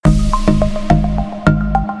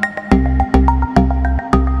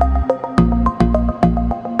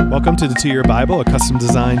Welcome to the 2-Year Bible, a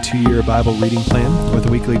custom-designed 2-year Bible reading plan with a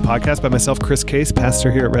weekly podcast by myself, Chris Case, pastor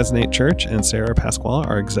here at Resonate Church, and Sarah Pasquale,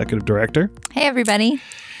 our executive director. Hey, everybody.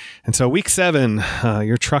 And so week 7,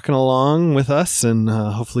 you're trucking along with us, and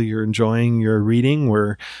hopefully you're enjoying your reading.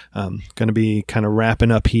 We're going to be kind of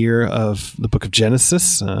wrapping up here of the book of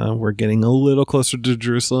Genesis. We're getting a little closer to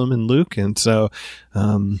Jerusalem in Luke, and so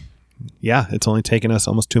it's only taken us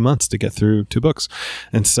almost 2 months to get through 2 books.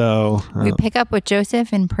 And so we pick up with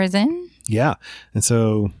Joseph in prison. Yeah. And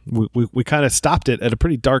so we kind of stopped it at a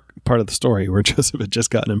pretty dark part of the story where Joseph had just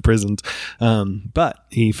gotten imprisoned. But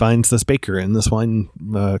he finds this baker and this wine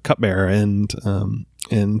cupbearer and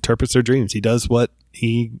interprets their dreams. He does what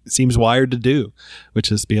he seems wired to do,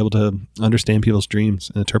 which is be able to understand people's dreams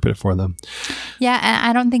and interpret it for them. Yeah. And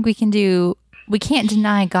I don't think we can't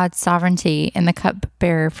deny God's sovereignty in the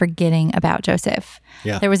cupbearer forgetting about Joseph.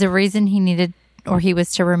 Yeah. There was a reason he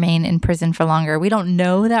was to remain in prison for longer. We don't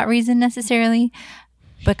know that reason necessarily,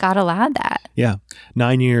 but God allowed that. Yeah.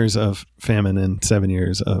 9 years of famine and 7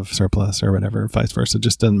 years of surplus or whatever, vice versa,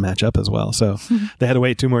 just doesn't match up as well. So they had to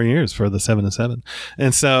wait 2 more years for the 7 and 7.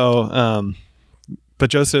 And so, but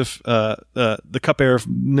Joseph, the cupbearer,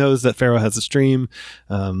 knows that Pharaoh has this dream,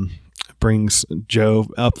 brings Joe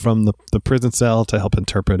up from the prison cell to help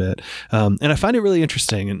interpret it. And I find it really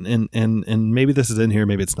interesting, and maybe this is in here,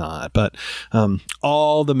 maybe it's not, but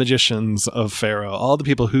all the magicians of Pharaoh, all the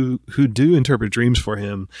people who do interpret dreams for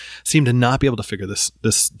him, seem to not be able to figure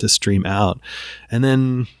this dream out. And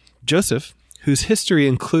then Joseph, whose history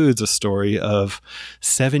includes a story of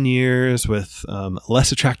 7 years with a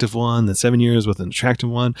less attractive one, then 7 years with an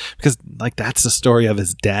attractive one, because that's the story of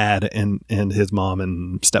his dad and his mom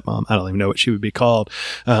and stepmom. I don't even know what she would be called,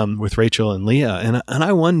 with Rachel and Leah. And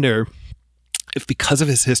I wonder if because of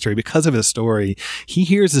his history, because of his story, he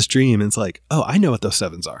hears this dream and it's like, oh, I know what those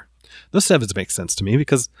 7s are. Those 7s make sense to me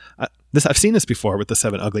because I've seen this before with the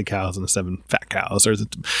 7 ugly cows and the 7 fat cows, or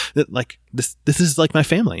this is like my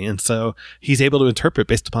family. And so he's able to interpret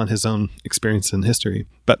based upon his own experience and history,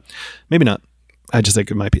 but maybe not. I just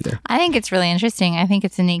think it might be there. I think it's really interesting. I think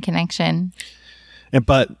it's a neat connection.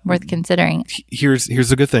 But worth considering. Here's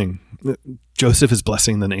the good thing. Joseph is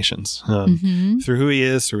blessing the nations through who he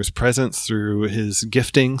is, through his presence, through his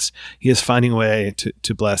giftings. He is finding a way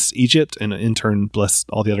to bless Egypt and in turn bless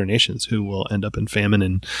all the other nations who will end up in famine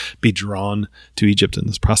and be drawn to Egypt in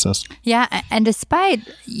this process. Yeah. And despite,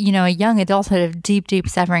 a young adulthood of deep, deep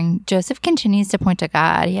suffering, Joseph continues to point to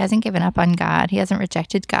God. He hasn't given up on God. He hasn't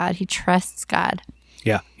rejected God. He trusts God.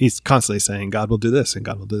 Yeah. He's constantly saying God will do this and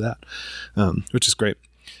God will do that, which is great.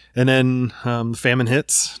 And then the famine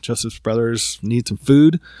hits. Joseph's brothers need some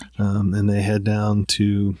food, and they head down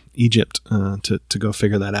to Egypt to go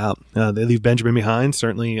figure that out. They leave Benjamin behind.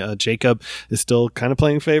 Certainly, Jacob is still kind of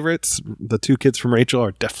playing favorites. The 2 kids from Rachel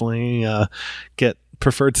are definitely get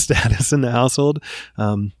preferred status in the household.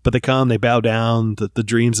 But they bow down. The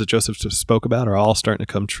dreams that Joseph spoke about are all starting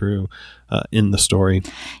to come true in the story.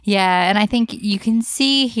 Yeah, and I think you can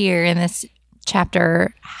see here in this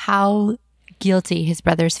chapter how guilty his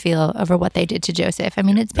brothers feel over what they did to Joseph. I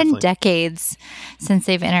mean, it's been decades since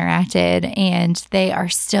they've interacted, and they are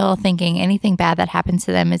still thinking anything bad that happens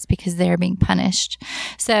to them is because they're being punished.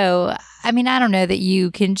 So, I mean, I don't know that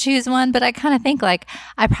you can choose one, but I kind of think I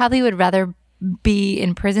probably would rather be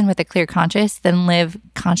in prison with a clear conscience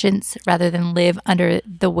rather than live under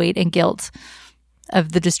the weight and guilt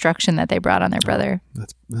of the destruction that they brought on their brother.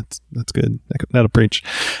 That's good. That'll preach.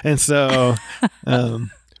 And so,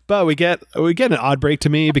 but we get an odd break to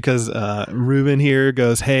me because Reuben here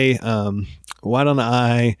goes, hey, why don't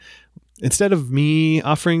I, instead of me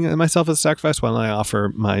offering myself as a sacrifice, why don't I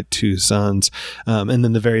offer my 2 sons? And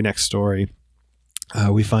then the very next story,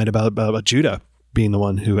 we find about Judah being the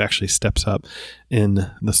one who actually steps up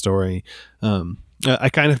in the story. I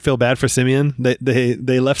kind of feel bad for Simeon.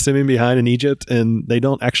 They left Simeon behind in Egypt, and they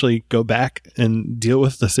don't actually go back and deal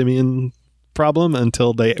with the Simeon problem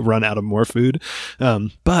until they run out of more food.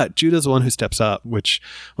 But Judah's the one who steps up, which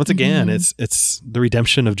once again, it's the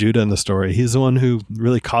redemption of Judah in the story. He's the one who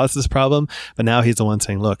really caused this problem, but now he's the one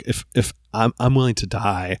saying, look, if I'm willing to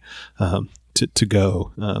die, to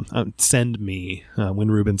go, send me,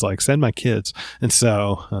 when Reuben's like, send my kids. And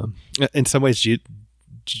so, in some ways,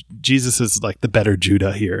 Jesus is like the better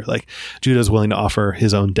Judah here. Like Judah is willing to offer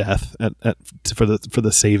his own death for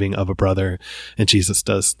the saving of a brother, and Jesus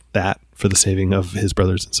does that for the saving of his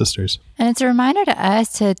brothers and sisters. And it's a reminder to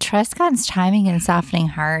us to trust God's timing and softening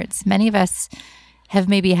hearts. Many of us have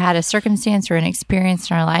maybe had a circumstance or an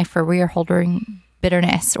experience in our life where we are holding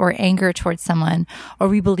bitterness or anger towards someone, or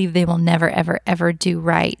we believe they will never, ever, ever do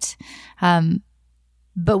right.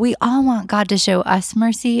 But we all want God to show us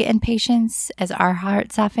mercy and patience as our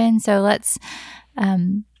hearts soften. So let's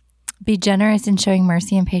be generous in showing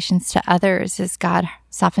mercy and patience to others as God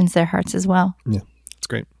softens their hearts as well. Yeah, that's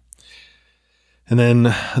great. And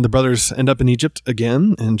then the brothers end up in Egypt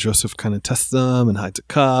again, and Joseph kind of tests them and hides a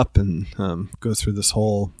cup and goes through this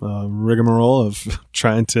whole rigmarole of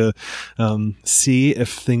trying to see if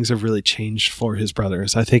things have really changed for his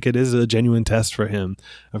brothers. I think it is a genuine test for him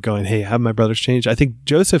of going, hey, have my brothers changed? I think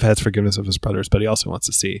Joseph has forgiveness of his brothers, but he also wants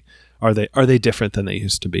to see, are they different than they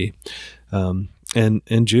used to be? And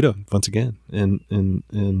Judah, once again, and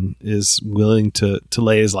is willing to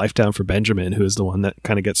lay his life down for Benjamin, who is the one that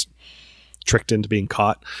kind of gets tricked into being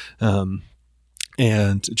caught.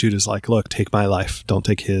 And Judah's like, look, take my life, don't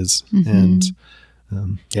take his. And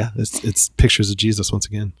it's pictures of Jesus once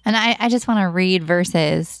again. And I just want to read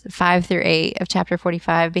verses 5-8 of chapter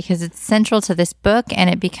 45 because it's central to this book and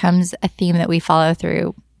it becomes a theme that we follow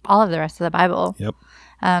through all of the rest of the Bible. Yep.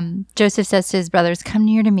 Joseph says to his brothers, come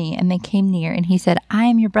near to me. And they came near. And he said, I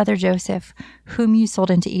am your brother Joseph, whom you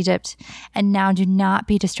sold into Egypt. And now do not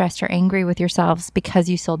be distressed or angry with yourselves because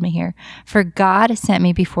you sold me here. For God sent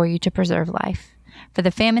me before you to preserve life. For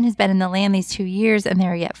the famine has been in the land these 2 years, and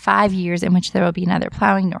there are yet 5 years in which there will be neither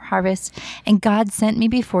plowing nor harvest. And God sent me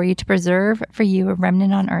before you to preserve for you a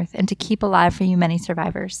remnant on earth and to keep alive for you many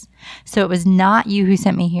survivors. So it was not you who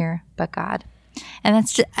sent me here, but God. And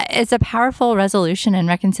it's a powerful resolution and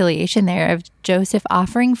reconciliation there of Joseph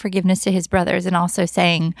offering forgiveness to his brothers and also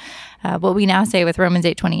saying what we now say with Romans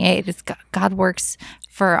 8:28 is God works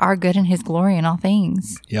for our good and his glory in all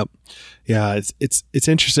things. Yep. Yeah, it's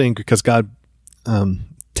interesting because God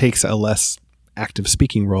takes a less active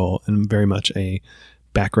speaking role and very much a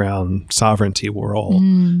background sovereignty role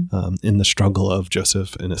in the struggle of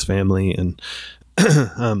Joseph and his family. And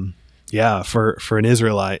yeah, for an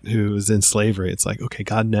Israelite who is in slavery, it's like, okay,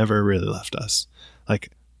 God never really left us.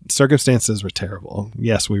 Like, circumstances were terrible.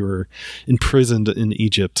 Yes, we were imprisoned in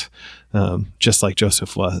Egypt, just like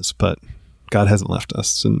Joseph was, but God hasn't left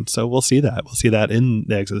us. And so we'll see that. We'll see that in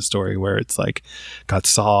the Exodus story where it's like God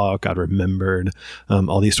saw, God remembered,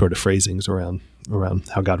 all these sort of phrasings around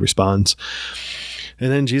how God responds.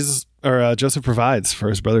 And then Joseph provides for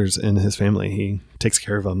his brothers and his family. He takes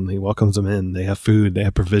care of them. He welcomes them in. They have food. They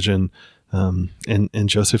have provision. And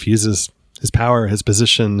Joseph uses his power, his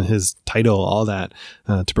position, his title, all that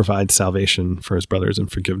to provide salvation for his brothers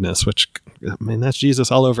and forgiveness, which, I mean, that's Jesus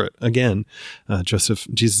all over it. Again, Jesus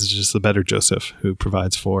is just the better Joseph who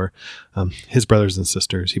provides for his brothers and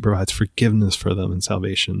sisters. He provides forgiveness for them and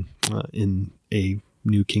salvation in a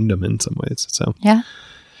new kingdom in some ways. So, yeah.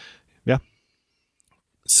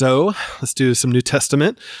 So let's do some New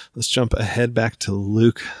Testament. Let's jump ahead back to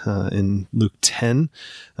Luke in Luke 10.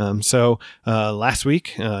 So last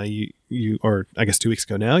week, or I guess 2 weeks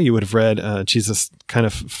ago now, you would have read Jesus' kind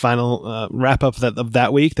of final wrap up of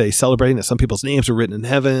that week. They celebrating that some people's names were written in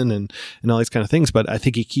heaven and all these kind of things. But I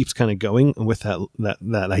think he keeps kind of going with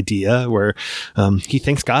that idea where he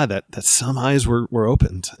thanks God that some eyes were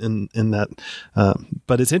opened and that.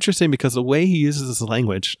 But it's interesting because the way he uses this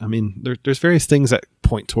language, I mean, there's various things that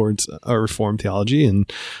point towards a Reformed theology,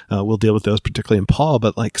 and we'll deal with those particularly in Paul.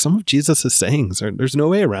 But like some of Jesus' sayings, there's no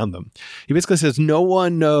way around them. He basically says, "No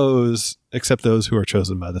one knows except those who are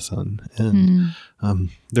chosen by the Son." And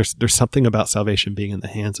there's something about salvation being in the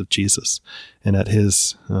hands of Jesus and at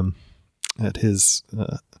his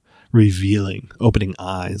revealing, opening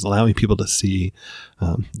eyes, allowing people to see.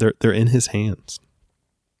 They're in his hands.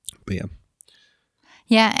 But yeah.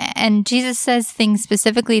 Yeah, and Jesus says things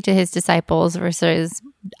specifically to his disciples versus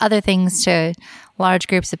other things to large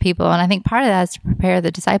groups of people. And I think part of that is to prepare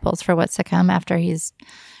the disciples for what's to come after he's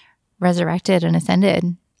resurrected and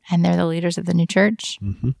ascended, and they're the leaders of the new church.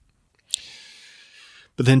 Mm-hmm.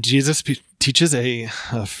 But then Jesus teaches a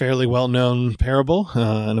fairly well-known parable,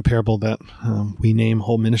 and a parable that we name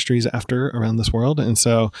whole ministries after around this world. And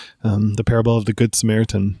so the parable of the Good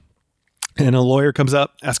Samaritan. And a lawyer comes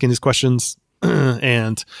up asking these questions.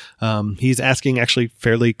 And he's asking actually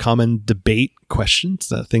fairly common debate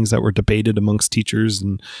questions, things that were debated amongst teachers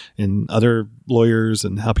and other lawyers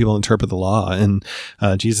and how people interpret the law. And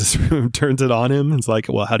Jesus turns it on him and is like,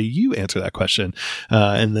 well, how do you answer that question?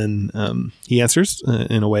 And then he answers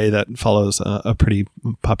in a way that follows a pretty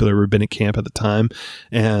popular rabbinic camp at the time.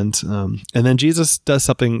 And then Jesus does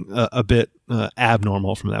something a bit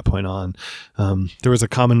abnormal from that point on. There was a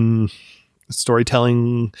common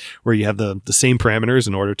storytelling where you have the same parameters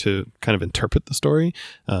in order to kind of interpret the story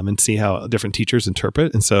and see how different teachers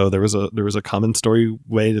interpret. And so there was a common story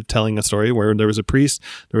way of telling a story where there was a priest,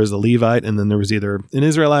 there was a Levite, and then there was either an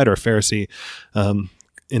Israelite or a Pharisee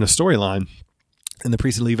in a storyline. And the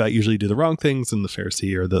priest and Levite usually do the wrong things, and the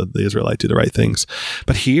Pharisee or the Israelite do the right things.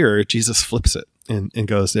 But here, Jesus flips it and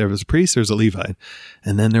goes, there was a priest, there's a Levite,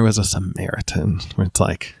 and then there was a Samaritan, where it's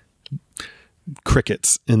like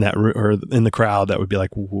crickets in that or in the crowd that would be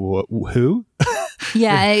like, who?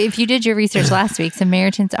 Yeah, if you did your research last week,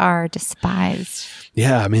 Samaritans are despised.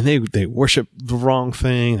 Yeah, I mean they worship the wrong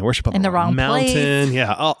thing. They worship up in the wrong mountain. Place.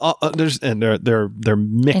 Yeah, they're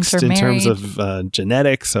mixed in terms of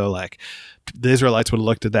genetics. So like the Israelites would have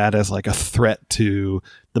looked at that as like a threat to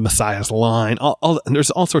the Messiah's line. And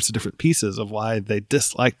there's all sorts of different pieces of why they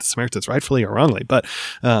dislike the Samaritans, rightfully or wrongly. But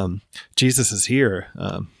Jesus is here.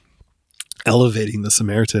 Elevating the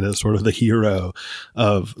Samaritan as sort of the hero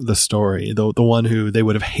of the story, the one who they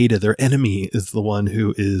would have hated. Their enemy is the one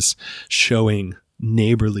who is showing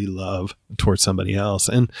neighborly love towards somebody else.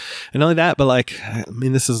 And not only that, but like, I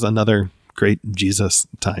mean, this is another great Jesus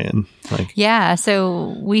tie-in. Like, yeah,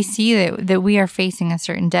 so we see that we are facing a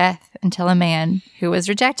certain death until a man who was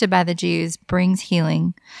rejected by the Jews brings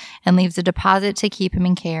healing and leaves a deposit to keep him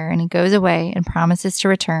in care, and he goes away and promises to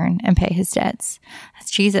return and pay his debts. That's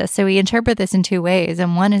Jesus. So we interpret this in two ways,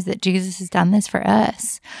 and one is that Jesus has done this for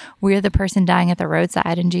us. We're the person dying at the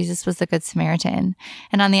roadside, and Jesus was the Good Samaritan.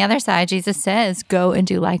 And on the other side, Jesus says, go and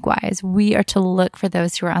do likewise. We are to look for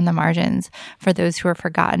those who are on the margins, for those who are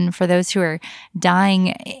forgotten, for those who are dying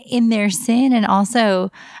in their sin and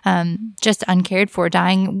also just uncared for,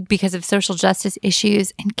 dying because of social justice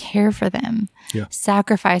issues, and care for them. Yeah.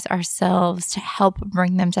 Sacrifice ourselves to help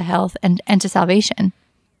bring them to health and to salvation.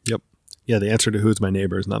 Yep. Yeah, the answer to who's my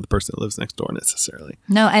neighbor is not the person that lives next door necessarily.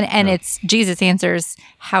 No, and it's Jesus answers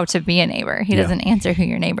how to be a neighbor. He doesn't answer who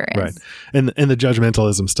your neighbor is. Right. And the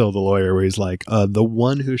judgmentalism still the lawyer where he's like, the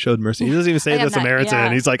one who showed mercy. He doesn't even say the Samaritan.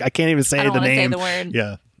 Yeah. He's like, I can't even say the name. Say the word.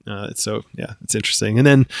 Yeah. It's interesting. And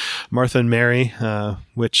then Martha and Mary,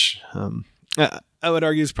 which I would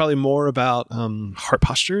argue is probably more about heart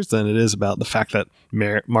postures than it is about the fact that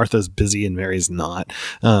Martha's busy and Mary's not.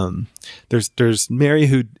 There's Mary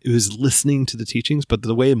who's listening to the teachings, but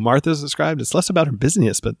the way Martha's described, it's less about her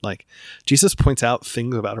busyness, but like Jesus points out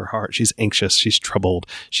things about her heart. She's anxious, she's troubled,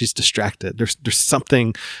 she's distracted. There's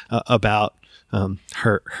something about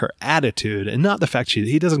her attitude, and not the fact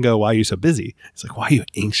he doesn't go, why are you so busy? It's like, why are you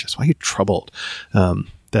anxious? Why are you troubled?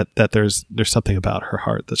 That there's something about her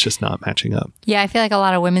heart that's just not matching up. Yeah, I feel like a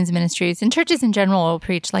lot of women's ministries and churches in general will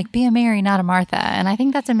preach like, be a Mary, not a Martha. And I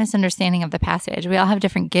think that's a misunderstanding of the passage. We all have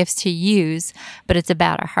different gifts to use, but it's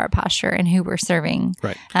about our heart posture and who we're serving.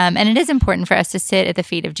 Right. And it is important for us to sit at the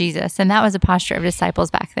feet of Jesus. And that was a posture of disciples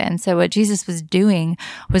back then. So what Jesus was doing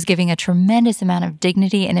was giving a tremendous amount of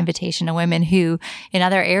dignity and invitation to women who in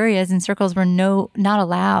other areas and circles were not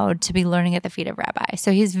allowed to be learning at the feet of rabbi.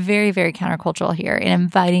 So he's very, very countercultural here and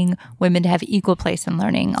inviting women to have equal place in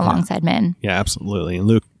learning alongside men. Yeah, absolutely. And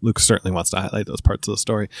Luke certainly wants to highlight those parts of the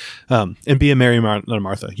story. And be a Mary, not a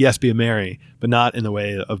Martha. Yes, be a Mary, but not in the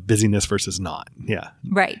way of busyness versus not. Yeah.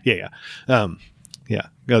 Right. Yeah.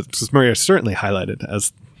 Because Maria is certainly highlighted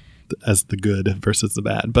as the good versus the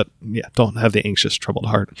bad, but yeah, don't have the anxious, troubled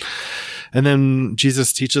heart. And then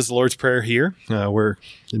Jesus teaches the Lord's Prayer here, where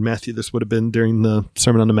in Matthew this would have been during the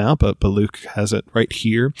Sermon on the Mount, but Luke has it right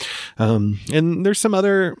here. And there's some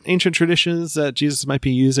other ancient traditions that Jesus might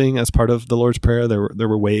be using as part of the Lord's Prayer. There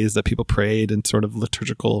were ways that people prayed in sort of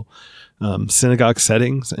liturgical synagogue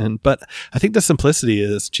settings, but I think the simplicity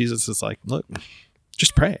is Jesus is like, look,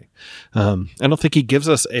 just pray. I don't think he gives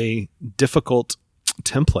us a difficult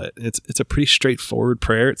template. It's a pretty straightforward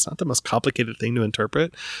prayer. It's not the most complicated thing to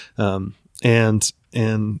interpret, and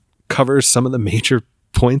covers some of the major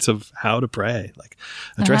points of how to pray. Like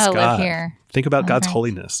address God, think about God's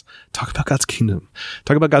holiness, talk about God's kingdom,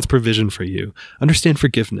 talk about God's provision for you, understand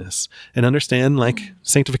forgiveness, and understand like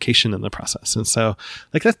sanctification in the process. And so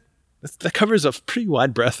like that covers a pretty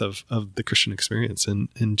wide breadth of the Christian experience, and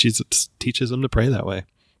Jesus teaches them to pray that way.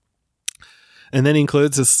 And then he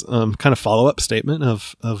includes this kind of follow-up statement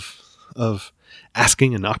of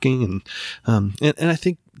asking and knocking, and I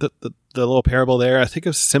think the little parable there, I think,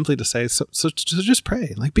 is simply to say, so just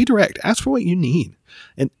pray, like be direct, ask for what you need,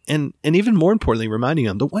 and even more importantly, reminding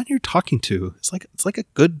them the one you're talking to is like a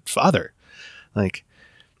good father, like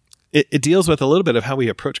it deals with a little bit of how we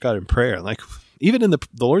approach God in prayer, like. Even in the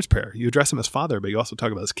Lord's Prayer, you address him as Father, but you also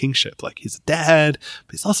talk about his kingship, like he's a dad,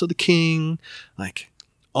 but he's also the king, like.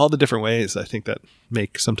 All the different ways I think that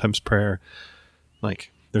make sometimes prayer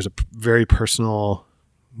like there's a very personal,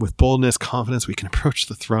 with boldness, confidence, we can approach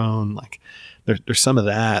the throne. Like there's some of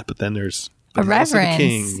that, but then there's a reverence. Also the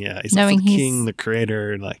king. Yeah, he's also the king, the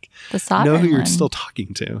creator, like the sovereign. Know who you're one. Still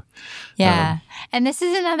talking to. Yeah, and this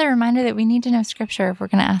is another reminder that we need to know Scripture if we're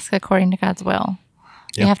going to ask according to God's will.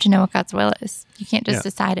 You have to know what God's will is. You can't just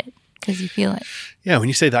decide it because you feel it. Yeah, when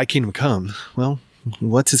you say thy kingdom come, well,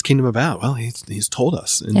 what's his kingdom about? Well, he's told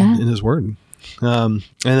us in his word. And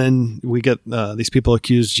then we get these people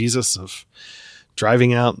accuse Jesus of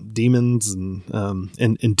driving out demons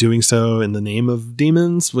and doing so in the name of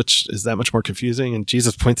demons, which is that much more confusing. And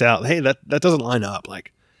Jesus points out, hey, that doesn't line up.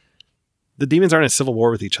 Like, the demons aren't in civil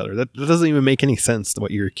war with each other. That doesn't even make any sense to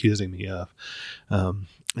what you're accusing me of.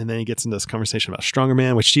 And then he gets into this conversation about stronger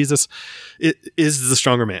man, which Jesus is the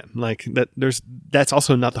stronger man. Like that's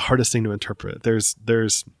also not the hardest thing to interpret.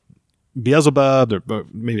 There's Beelzebub, or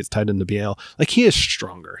maybe it's tied into Baal. Like, he is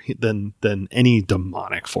stronger than any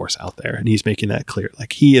demonic force out there. And he's making that clear.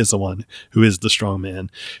 Like, he is the one who is the strong man,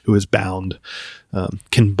 who is bound,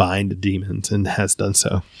 can bind demons, and has done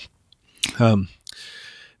so.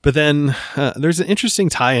 But then there's an interesting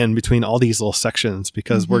tie-in between all these little sections,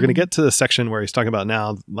 because we're going to get to the section where he's talking about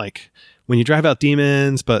now, like, when you drive out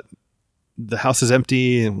demons, but the house is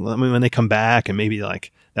empty, and when they come back, and maybe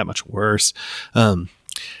like that much worse.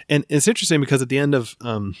 And it's interesting because at the end of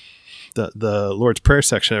the Lord's Prayer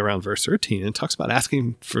section around verse 13, it talks about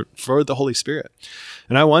asking for the Holy Spirit.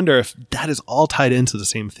 And I wonder if that is all tied into the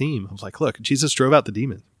same theme of like, look, Jesus drove out the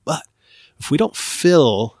demons, but if we don't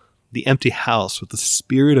fill the empty house with the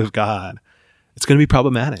Spirit of God, it's going to be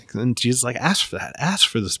problematic. And Jesus like, ask for that. Ask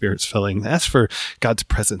for the Spirit's filling. Ask for God's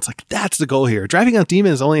presence. Like, that's the goal here. Driving out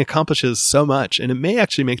demons only accomplishes so much, and it may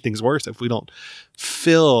actually make things worse if we don't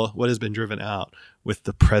fill what has been driven out with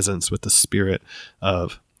the presence, with the Spirit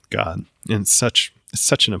of God. And it's such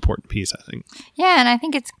an important piece, I think. Yeah, and I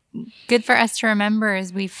think it's good for us to remember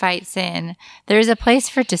as we fight sin, there's a place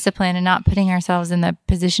for discipline and not putting ourselves in the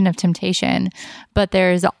position of temptation. But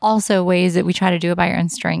there's also ways that we try to do it by our own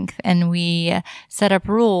strength. And we set up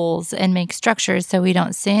rules and make structures so we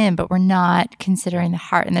don't sin, but we're not considering the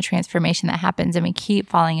heart and the transformation that happens. And we keep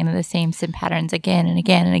falling into the same sin patterns again and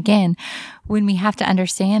again and again, when we have to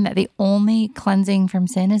understand that the only cleansing from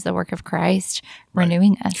sin is the work of Christ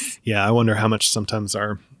renewing us. Yeah, I wonder how much sometimes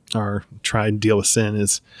our try and deal with sin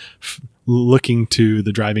is looking to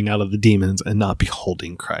the driving out of the demons and not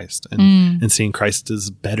beholding Christ and seeing Christ as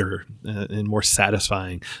better and more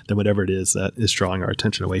satisfying than whatever it is that is drawing our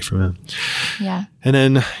attention away from him. Yeah. And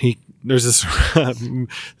then there's this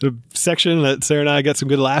the section that Sarah and I got some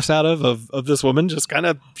good laughs out of this woman just kind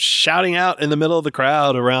of shouting out in the middle of the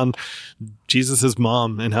crowd around Jesus's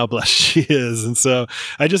mom and how blessed she is. And so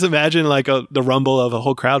I just imagine like the rumble of a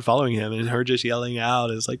whole crowd following him and her just yelling out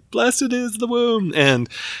is like, blessed is the womb. And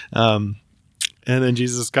then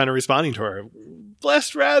Jesus kind of responding to her,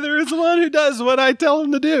 blessed rather is the one who does what I tell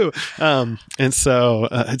him to do. And so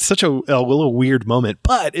it's such a little weird moment,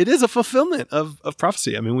 but it is a fulfillment of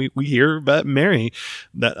prophecy. I mean, we hear about Mary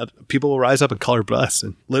that people will rise up and call her blessed.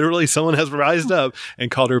 And literally someone has rised up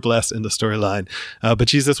and called her blessed in the storyline. But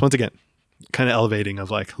Jesus, once again, kind of elevating of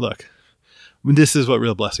like, look, this is what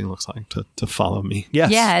real blessing looks like, to follow me.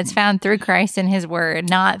 Yes. Yeah, it's found through Christ and his word,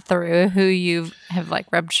 not through who you have like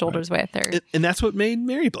rubbed shoulders with. And that's what made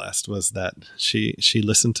Mary blessed, was that she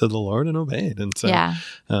listened to the Lord and obeyed. And so, yeah.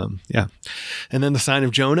 And then the sign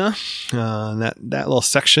of Jonah, that little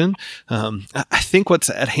section. I think what's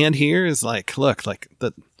at hand here is like, look, like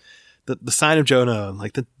the sign of Jonah,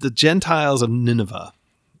 like the Gentiles of Nineveh,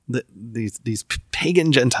 these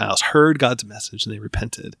pagan Gentiles heard God's message and they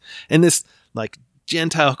repented. And this like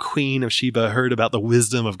Gentile queen of Sheba heard about the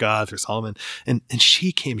wisdom of God through Solomon, and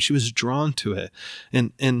she came, she was drawn to it.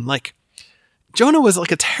 And like Jonah was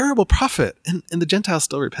like a terrible prophet, and the Gentiles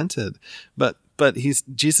still repented. But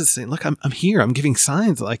Jesus saying, look, I'm here. I'm giving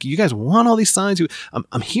signs. Like, you guys want all these signs.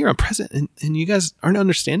 I'm here. I'm present. And you guys aren't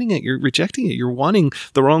understanding it. You're rejecting it. You're wanting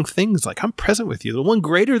the wrong things. Like, I'm present with you. The one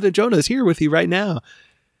greater than Jonah is here with you right now.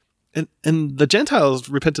 And the Gentiles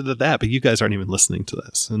repented of that, but you guys aren't even listening to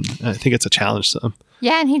this. And I think it's a challenge to them.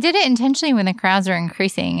 Yeah, and he did it intentionally when the crowds are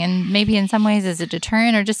increasing, and maybe in some ways as a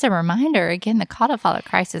deterrent or just a reminder. Again, the call to follow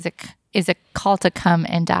Christ is a call to come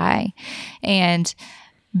and die. And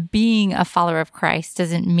being a follower of Christ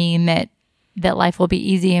doesn't mean that life will be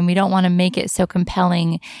easy, and we don't want to make it so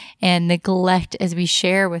compelling and neglect as we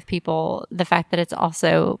share with people the fact that it's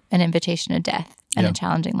also an invitation to death and a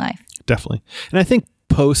challenging life. Definitely. And I think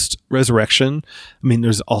post-resurrection, I mean,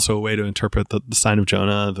 there's also a way to interpret the sign of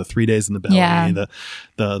Jonah, the 3 days in the belly,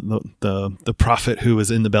 the prophet who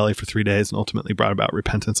was in the belly for 3 days and ultimately brought about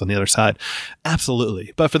repentance on the other side.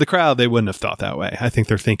 Absolutely. But for the crowd, they wouldn't have thought that way. I think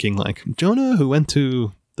they're thinking like, Jonah who went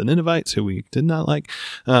to the Ninevites who we did not like.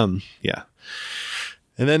 Yeah.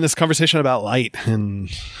 And then this conversation about light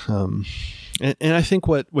and And I think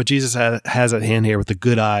what Jesus has at hand here with the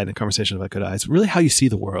good eye and the conversation about good eye is really how you see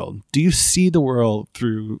the world. Do you see the world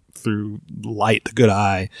through light, the good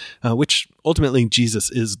eye, which ultimately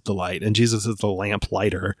Jesus is the light and Jesus is the lamp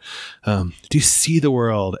lighter? Do you see the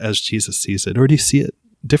world as Jesus sees it, or do you see it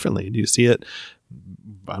differently? Do you see it,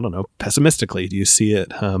 I don't know, pessimistically? Do you see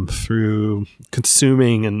it through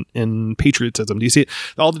consuming and patriotism? Do you see it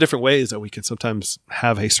all the different ways that we can sometimes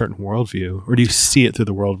have a certain worldview? Or do you see it through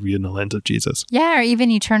the worldview in the lens of Jesus? Yeah, or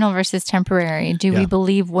even eternal versus temporary. Do we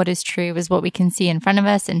believe what is true is what we can see in front of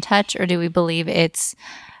us and touch, or do we believe it's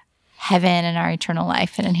heaven and our eternal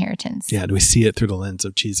life and inheritance? Yeah, do we see it through the lens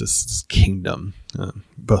of Jesus' kingdom,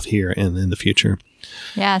 both here and in the future?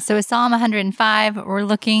 Yeah, so with Psalm 105, we're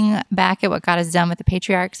looking back at what God has done with the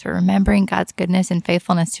patriarchs. We're remembering God's goodness and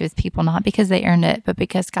faithfulness to his people, not because they earned it, but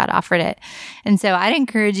because God offered it. And so I'd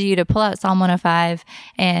encourage you to pull out Psalm 105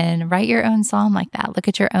 and write your own psalm like that. Look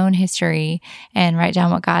at your own history and write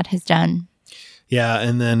down what God has done. Yeah,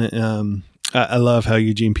 and then I love how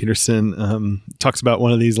Eugene Peterson talks about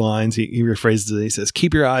one of these lines. He rephrases it. He says,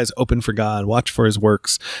 "Keep your eyes open for God, watch for his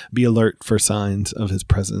works, be alert for signs of his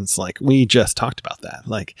presence." Like we just talked about that.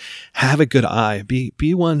 Like have a good eye.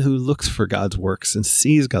 Be one who looks for God's works and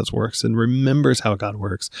sees God's works and remembers how God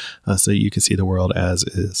works, so you can see the world as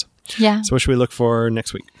is. Yeah. So what should we look for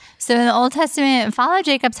next week? So in the Old Testament, follow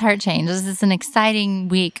Jacob's heart change. This is an exciting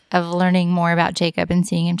week of learning more about Jacob and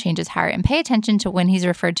seeing him change his heart. And pay attention to when he's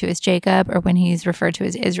referred to as Jacob or when he's referred to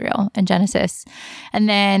as Israel in Genesis. And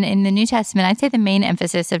then in the New Testament, I'd say the main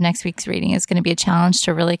emphasis of next week's reading is going to be a challenge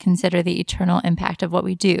to really consider the eternal impact of what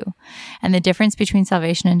we do and the difference between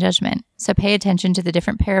salvation and judgment. So pay attention to the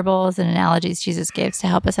different parables and analogies Jesus gives to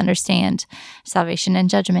help us understand salvation and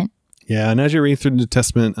judgment. Yeah, and as you read through the New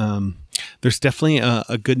Testament, there's definitely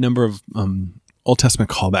a good number of Old Testament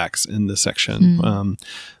callbacks in this section.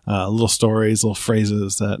 Little stories, little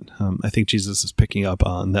phrases that I think Jesus is picking up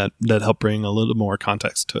on that help bring a little more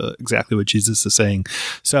context to exactly what Jesus is saying.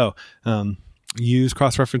 So use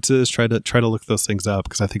cross references. Try to look those things up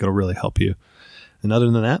because I think it'll really help you. And other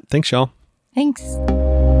than that, thanks, y'all. Thanks.